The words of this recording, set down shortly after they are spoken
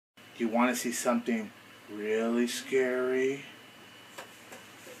You want to see something really scary?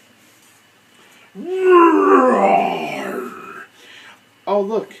 Oh,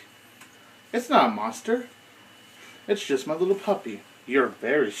 look. It's not a monster. It's just my little puppy. You're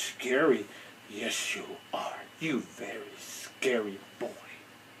very scary. Yes, you are. You very scary boy.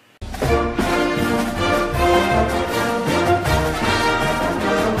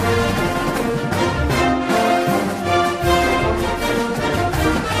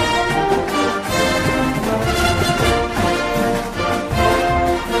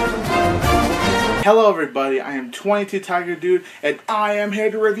 Hello everybody, I am 22 Tiger Dude, and I am here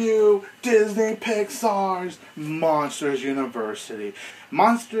to review Disney PIXAR's Monsters University.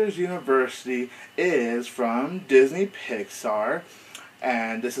 Monsters University is from Disney PIXAR,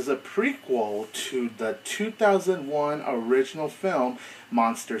 and this is a prequel to the 2001 original film,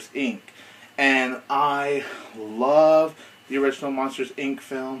 Monsters, Inc. And I love the original Monsters, Inc.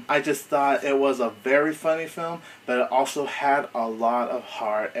 film. I just thought it was a very funny film, but it also had a lot of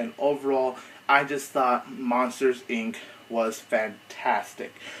heart, and overall, I just thought Monsters, Inc. was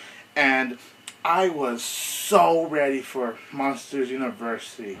fantastic. And I was so ready for Monsters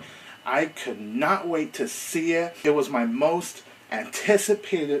University. I could not wait to see it. It was my most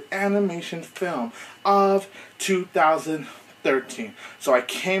anticipated animation film of 2013. So I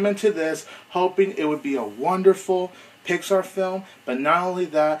came into this hoping it would be a wonderful Pixar film, but not only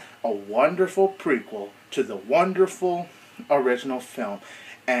that, a wonderful prequel to the wonderful original film.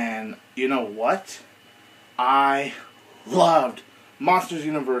 And you know what? I loved Monsters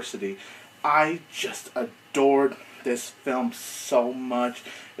University. I just adored this film so much.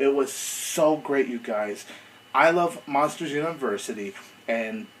 It was so great, you guys. I love Monsters University.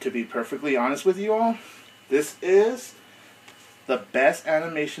 And to be perfectly honest with you all, this is the best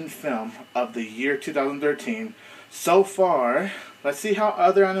animation film of the year 2013 so far. Let's see how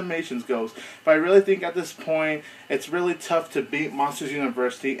other animations goes. But I really think at this point, it's really tough to beat Monsters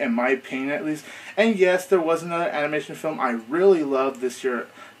University, in my opinion at least. And yes, there was another animation film I really loved this year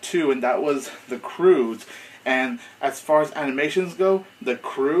too, and that was The Croods. And as far as animations go, The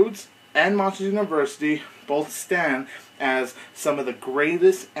Croods and Monsters University both stand as some of the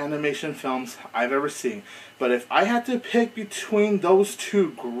greatest animation films I've ever seen. But if I had to pick between those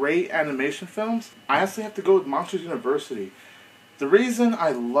two great animation films, I actually have to go with Monsters University. The reason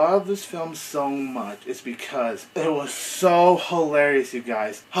I love this film so much is because it was so hilarious, you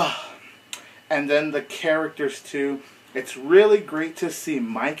guys. And then the characters too. It's really great to see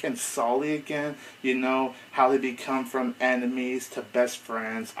Mike and Sully again. You know, how they become from enemies to best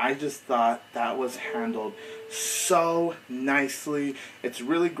friends. I just thought that was handled so nicely. It's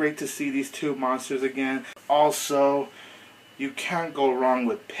really great to see these two monsters again. Also, you can't go wrong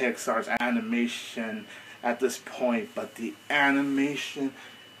with Pixar's animation at this point, but the animation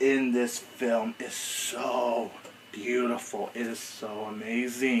in this film is so beautiful. It is so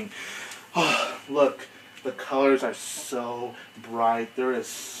amazing. Oh, look, the colors are so bright. There is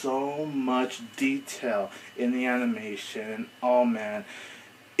so much detail in the animation, and oh man,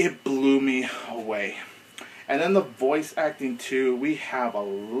 it blew me away. And then the voice acting too. We have a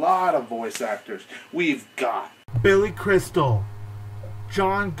lot of voice actors. We've got Billy Crystal,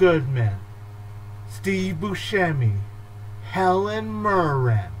 John Goodman, Steve Buscemi, Helen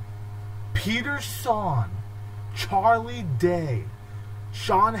Mirren, Peter Son, Charlie Day,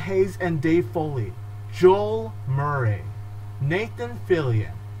 Sean Hayes and Dave Foley, Joel Murray, Nathan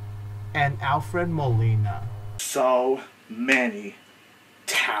Fillion, and Alfred Molina. So many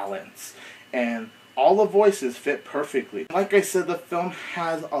talents, and all the voices fit perfectly. Like I said, the film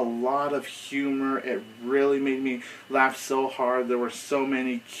has a lot of humor. It really made me laugh so hard. There were so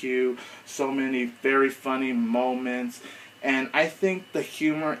many so many very funny moments. And I think the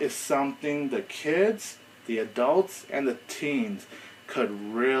humor is something the kids, the adults, and the teens could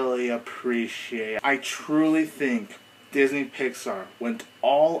really appreciate. I truly think Disney PIXAR went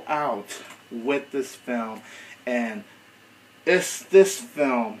all out with this film. And this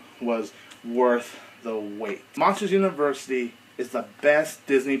film was worth the wait. Monsters University is the best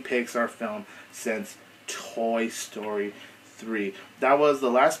Disney Pixar film since Toy Story 3. That was the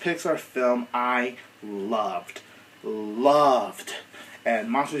last Pixar film I loved.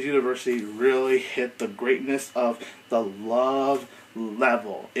 And Monsters University really hit the greatness of the love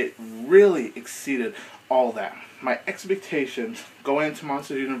level. It really exceeded all that. My expectations going into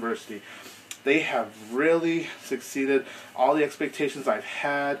Monsters University, they have really succeeded all the expectations I've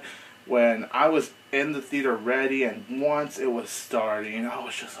had when I was in the theater ready, and once it was starting, I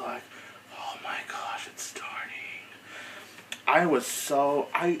was just like, oh my gosh, it's starting.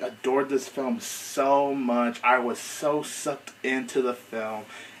 I adored this film so much. I was so sucked into the film.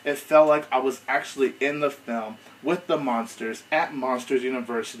 It felt like I was actually in the film with the monsters at Monsters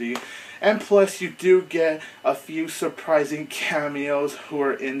University. And plus you do get a few surprising cameos who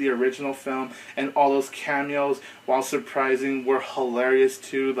are in the original film. And all those cameos, while surprising, were hilarious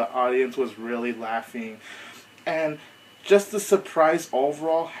too. The audience was really laughing. And just the surprise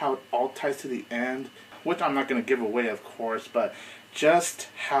overall, how it all ties to the end, which I'm not going to give away, of course, but just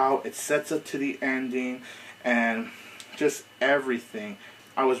how it sets up to the ending and just everything.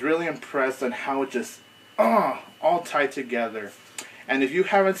 I was really impressed on how it just all tied together. And if you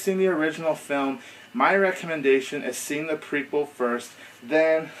haven't seen the original film, my recommendation is seeing the prequel first,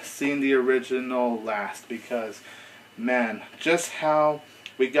 then seeing the original last, because, man, just how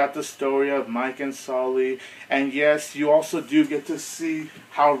we got the story of Mike and Sully, and yes, you also do get to see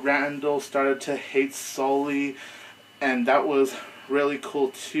how Randall started to hate Sully, and that was really cool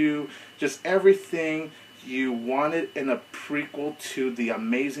too. Just everything you wanted in a prequel to the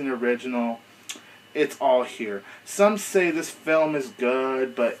amazing original, it's all here. Some say this film is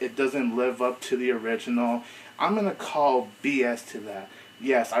good, but it doesn't live up to the original. I'm going to call BS to that.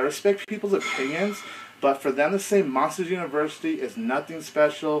 Yes, I respect people's opinions, but for them to say Monsters University is nothing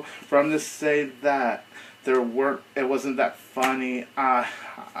special, for them to say that it wasn't that funny, man,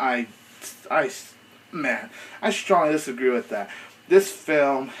 I strongly disagree with that. This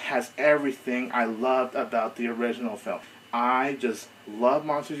film has everything I loved about the original film. I just love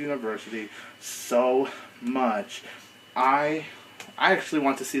Monsters University so much. I actually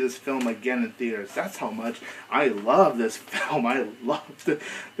want to see this film again in theaters. That's how much I love this film. I loved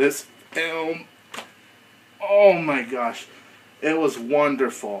this film. Oh my gosh, it was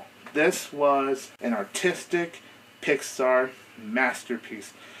wonderful. This was an artistic Pixar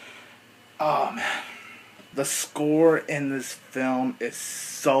masterpiece. Oh man, the score in this film is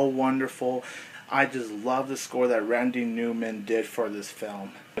so wonderful. I just love the score that Randy Newman did for this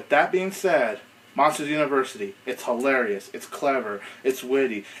film. With that being said, Monsters University, it's hilarious, it's clever, it's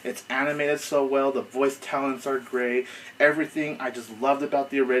witty, it's animated so well, the voice talents are great, everything I just loved about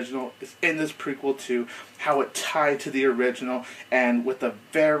the original is in this prequel too, how it tied to the original, and with a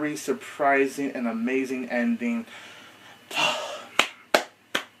very surprising and amazing ending.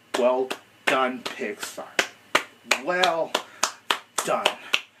 Well done, Pixar. Well done.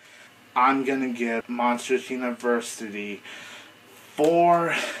 I'm gonna give Monsters University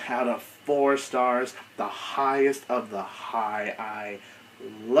 4 out of 4 stars, the highest of the high. I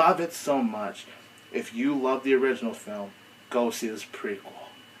love it so much. If you love the original film, go see this prequel.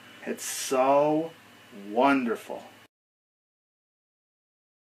 It's so wonderful.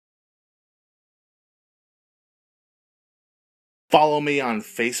 Follow me on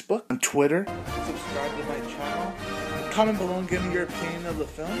Facebook, on Twitter, subscribe to my channel, comment below and give me your opinion of the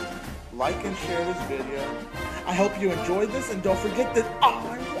film, like and share this video. I hope you enjoyed this, and don't forget that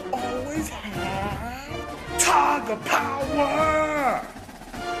I will always have Tiger Power!